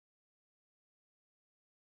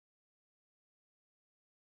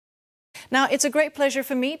Now, it's a great pleasure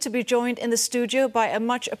for me to be joined in the studio by a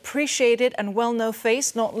much appreciated and well-known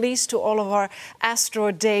face, not least to all of our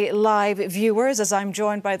Asteroid Day live viewers, as I'm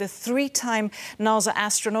joined by the three-time NASA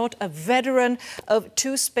astronaut, a veteran of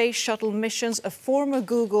 2 space shuttle missions, a former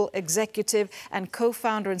Google executive and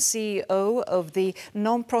co-founder and CEO of the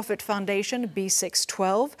non-profit foundation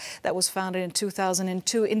B612 that was founded in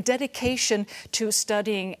 2002 in dedication to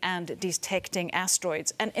studying and detecting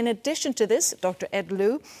asteroids. And in addition to this, Dr. Ed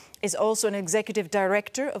Liu is also an executive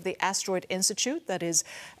director of the Asteroid Institute, that is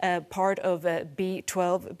part of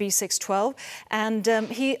B612. And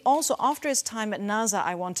he also, after his time at NASA,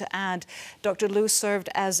 I want to add, Dr. Liu served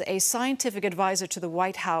as a scientific advisor to the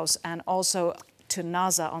White House and also to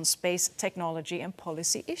NASA on space technology and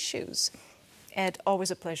policy issues. Ed,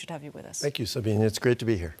 always a pleasure to have you with us. Thank you, Sabine. It's great to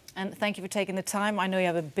be here. And thank you for taking the time. I know you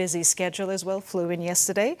have a busy schedule as well, flew in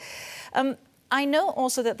yesterday. I know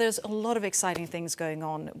also that there's a lot of exciting things going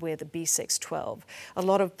on with B612, a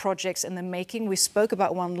lot of projects in the making. We spoke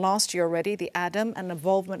about one last year already, the Adam, and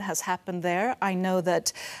involvement has happened there. I know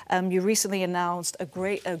that you recently announced a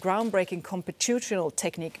groundbreaking computational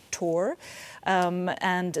technique tour,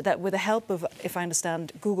 and that with the help of, if I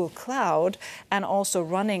understand, Google Cloud, and also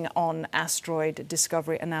running on asteroid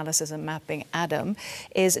discovery, analysis and mapping, Adam,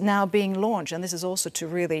 is now being launched. And this is also to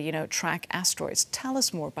really, track asteroids. Tell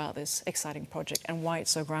us more about this exciting project and why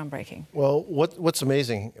it's so groundbreaking. Well, what's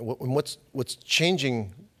amazing, what's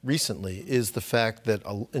changing recently is the fact that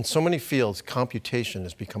in so many fields, computation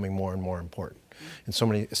is becoming more and more important. In so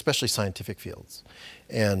many, especially scientific fields.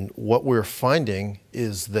 And what we're finding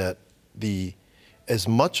is that as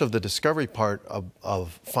much of the discovery part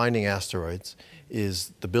of finding asteroids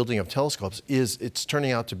is the building of telescopes, it's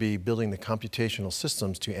turning out to be building the computational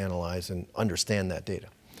systems to analyze and understand that data.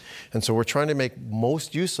 And so we're trying to make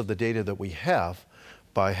most use of the data that we have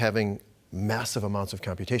by having massive amounts of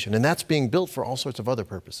computation. And that's being built for all sorts of other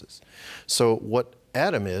purposes. So what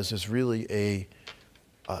Adam is really a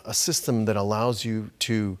system that allows you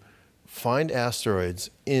to find asteroids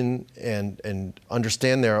and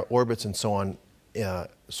understand their orbits and so on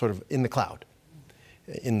sort of in the cloud,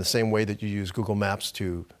 in the same way that you use Google Maps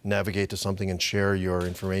to navigate to something and share your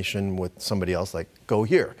information with somebody else, like go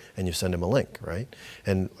here, and you send them a link, right?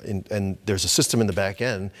 And there's a system in the back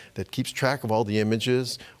end that keeps track of all the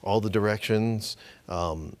images, all the directions,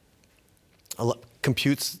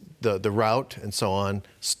 computes the route and so on,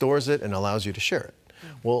 stores it and allows you to share it.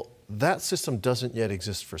 Well, that system doesn't yet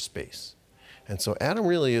exist for space. And so Adam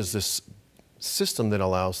really is this system that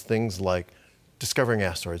allows things like discovering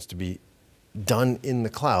asteroids to be done in the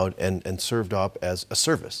cloud and served up as a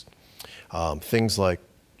service. Things like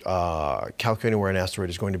calculating where an asteroid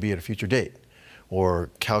is going to be at a future date, or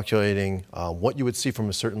calculating what you would see from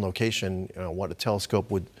a certain location, what a telescope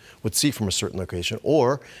would see from a certain location,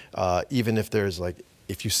 or even if there's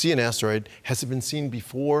if you see an asteroid, has it been seen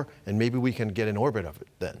before, and maybe we can get an orbit of it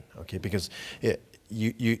then, okay? Because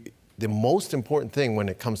the most important thing when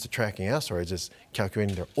it comes to tracking asteroids is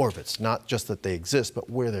calculating their orbits, not just that they exist, but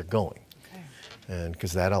where they're going. And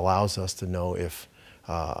because that allows us to know if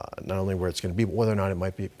not only where it's going to be, but whether or not it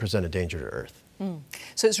might present a danger to Earth.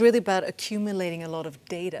 So it's really about accumulating a lot of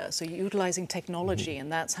data. So utilizing technology,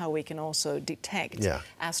 and that's how we can also detect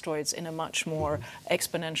asteroids in a much more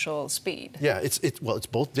exponential speed. Yeah, it's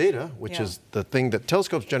both data, which is the thing that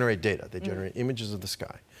telescopes generate data. They generate images of the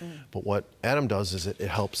sky. But what Adam does is it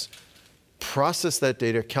helps process that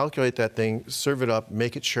data, calculate that thing, serve it up,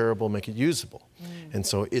 make it shareable, make it usable. And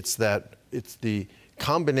so it's the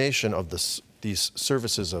combination of these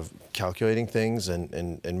services of calculating things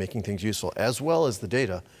and making things useful, as well as the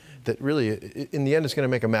data, that really, in the end, is going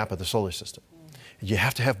to make a map of the solar system. You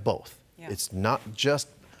have to have both. It's not just,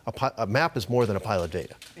 a map is more than a pile of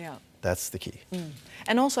data. That's the key.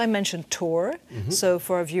 And also I mentioned Tor. So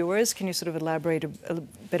for our viewers, can you sort of elaborate a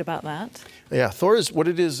bit about that? Yeah, Tor is, what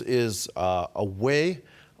it is a way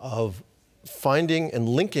of finding and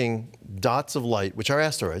linking dots of light, which are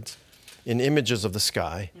asteroids, in images of the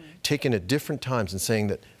sky, taken at different times, and saying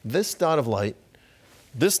that this dot of light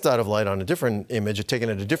on a different image, taken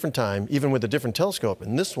at a different time, even with a different telescope,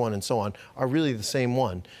 and this one and so on, are really the same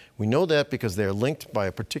one. We know that because they're linked by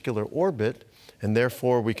a particular orbit, and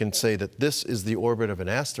therefore we can say that this is the orbit of an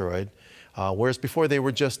asteroid, whereas before they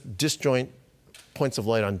were just disjoint points of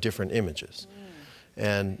light on different images.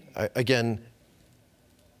 And again,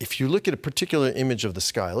 if you look at a particular image of the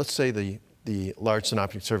sky, let's say the Large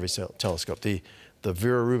Synoptic Survey Telescope, the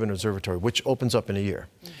Vera Rubin Observatory, which opens up in a year.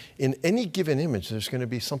 In any given image, there's going to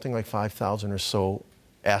be something like 5,000 or so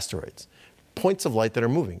asteroids, points of light that are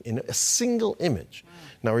moving in a single image.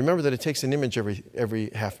 Now remember that it takes an image every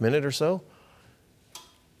half minute or so.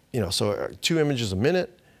 so 2 images a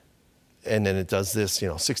minute, and then it does this,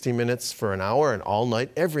 60 minutes for an hour and all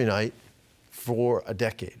night, every night for a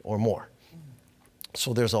decade or more.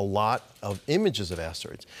 So there's a lot of images of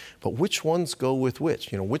asteroids, but which ones go with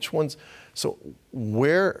which? Which ones? So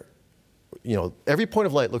where, every point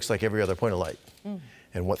of light looks like every other point of light.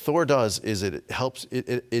 And what Thor does is it helps,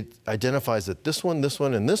 it identifies that this one,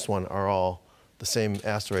 and this one are all the same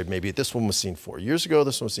asteroid. Maybe this one was seen 4 years ago,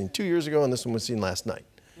 this one was seen 2 years ago, and this one was seen last night.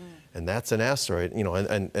 And that's an asteroid,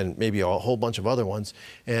 and maybe a whole bunch of other ones.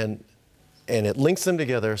 And it links them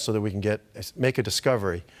together so that we can make a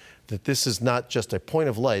discovery that this is not just a point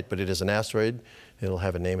of light, but it is an asteroid. It'll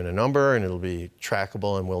have a name and a number, and it'll be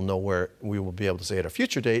trackable, and we'll know where we will be able to say at a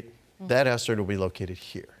future date, that asteroid will be located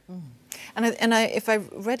here. And if I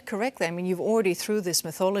read correctly, I mean, you've already, through this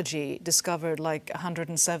mythology, discovered like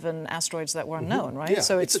 107 asteroids that were unknown, right? Yeah,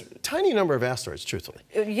 so it's a tiny number of asteroids, truthfully.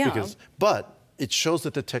 But it shows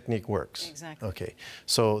that the technique works. Exactly. Okay,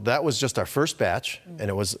 so that was just our first batch, and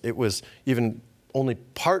it was even only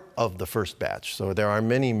part of the first batch. So there are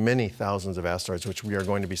many, many thousands of asteroids which we are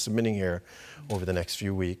going to be submitting here over the next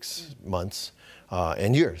few weeks, months,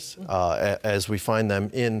 and years as we find them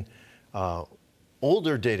in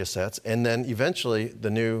older data sets, and then eventually the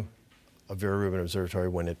new Vera Rubin Observatory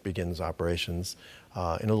when it begins operations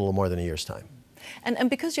in a little more than a year's time. And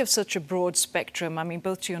because you have such a broad spectrum, I mean,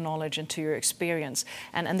 both to your knowledge and to your experience,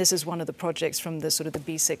 and this is one of the projects from the sort of the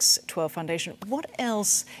B612 Foundation, what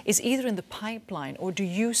else is either in the pipeline or do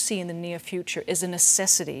you see in the near future is a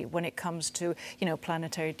necessity when it comes to,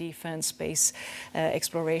 planetary defense, space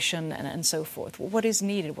exploration, and so forth? What is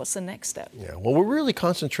needed? What's the next step? Yeah, well, we're really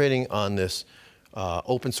concentrating on this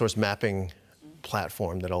open source mapping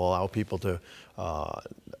platform that will allow people to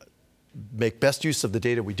make best use of the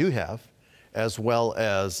data we do have, as well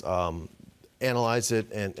as analyze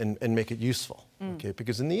it and make it useful. Okay?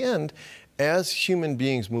 Because in the end, as human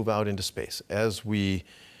beings move out into space, as we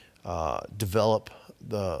develop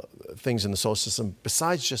the things in the solar system,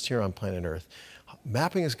 besides just here on planet Earth,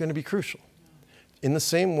 mapping is going to be crucial. In the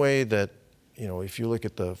same way that, if you look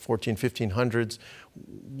at the 1500s,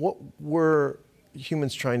 what were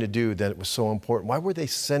humans trying to do that it was so important? Why were they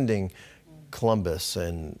sending Columbus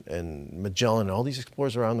and Magellan and all these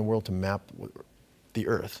explorers around the world to map the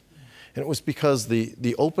Earth? And it was because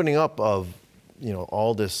the opening up of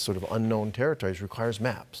all this sort of unknown territories requires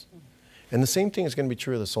maps. And the same thing is going to be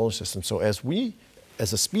true of the solar system. So as we,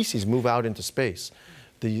 as a species, move out into space,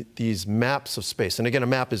 these maps of space, and again, a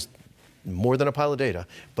map is more than a pile of data,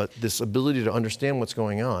 but this ability to understand what's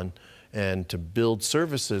going on and to build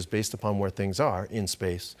services based upon where things are in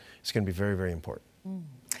space is going to be very, very important.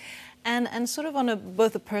 And sort of on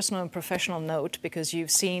both a personal and professional note, because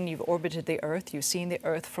you've orbited the Earth, you've seen the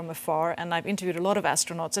Earth from afar, and I've interviewed a lot of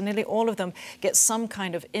astronauts, and nearly all of them get some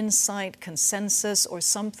kind of insight, consensus, or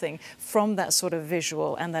something from that sort of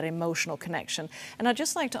visual and that emotional connection. And I'd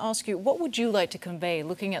just like to ask you, what would you like to convey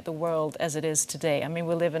looking at the world as it is today? I mean,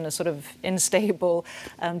 we live in a sort of unstable,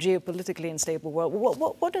 geopolitically unstable world.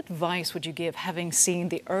 What advice would you give, having seen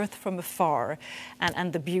the Earth from afar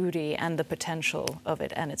and the beauty and the potential of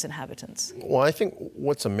it and its inhabitants? Well, I think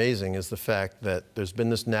what's amazing is the fact that there's been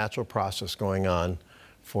this natural process going on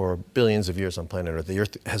for billions of years on planet Earth. The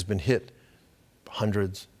Earth has been hit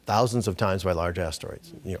hundreds, thousands of times by large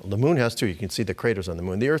asteroids. The moon has too. You can see the craters on the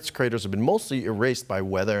moon. The Earth's craters have been mostly erased by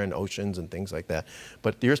weather and oceans and things like that.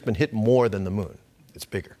 But the Earth's been hit more than the moon. It's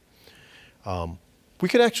bigger. We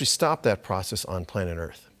could actually stop that process on planet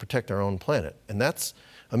Earth, protect our own planet. And that's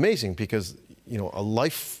amazing because, a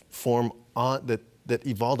life form that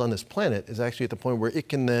evolved on this planet is actually at the point where it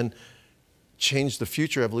can then change the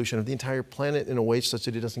future evolution of the entire planet in a way such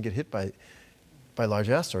that it doesn't get hit by large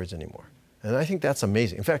asteroids anymore. And I think that's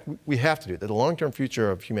amazing. In fact, we have to do that. The long-term future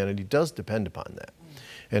of humanity does depend upon that.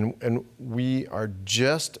 And we are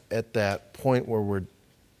just at that point where we're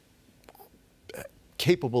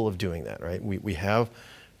capable of doing that, right? We have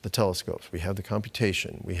the telescopes, we have the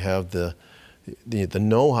computation, we have the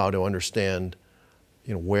know-how to understand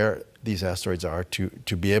where these asteroids are,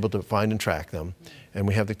 to be able to find and track them, and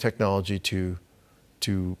we have the technology to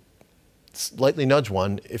slightly nudge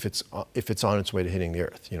one if it's on its way to hitting the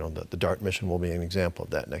Earth. The DART mission will be an example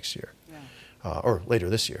of that next year, or later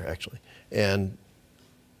this year, actually. And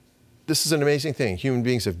this is an amazing thing. Human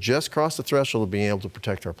beings have just crossed the threshold of being able to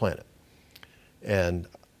protect our planet, and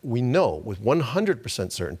we know with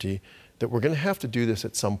 100% certainty that we're going to have to do this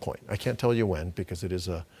at some point. I can't tell you when, because it is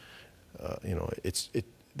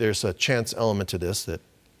there's a chance element to this that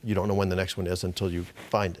you don't know when the next one is until you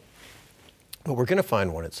find it. But we're going to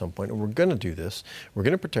find one at some point, and we're going to do this. We're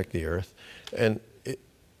going to protect the Earth. And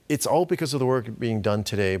it's all because of the work being done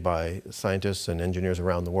today by scientists and engineers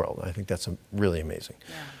around the world. I think that's really amazing.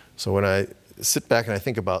 Yeah. So when I sit back and I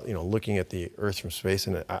think about, looking at the Earth from space,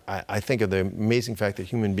 and I think of the amazing fact that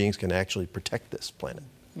human beings can actually protect this planet.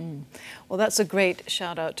 Well, that's a great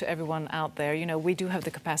shout out to everyone out there. We do have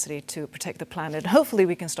the capacity to protect the planet. Hopefully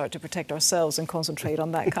we can start to protect ourselves and concentrate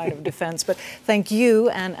on that kind of defense. But thank you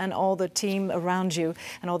and all the team around you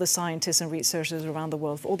and all the scientists and researchers around the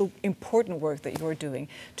world for all the important work that you're doing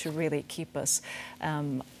to really keep us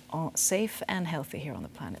safe and healthy here on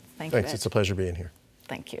the planet. Thank you. Thanks. It's a pleasure being here.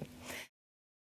 Thank you.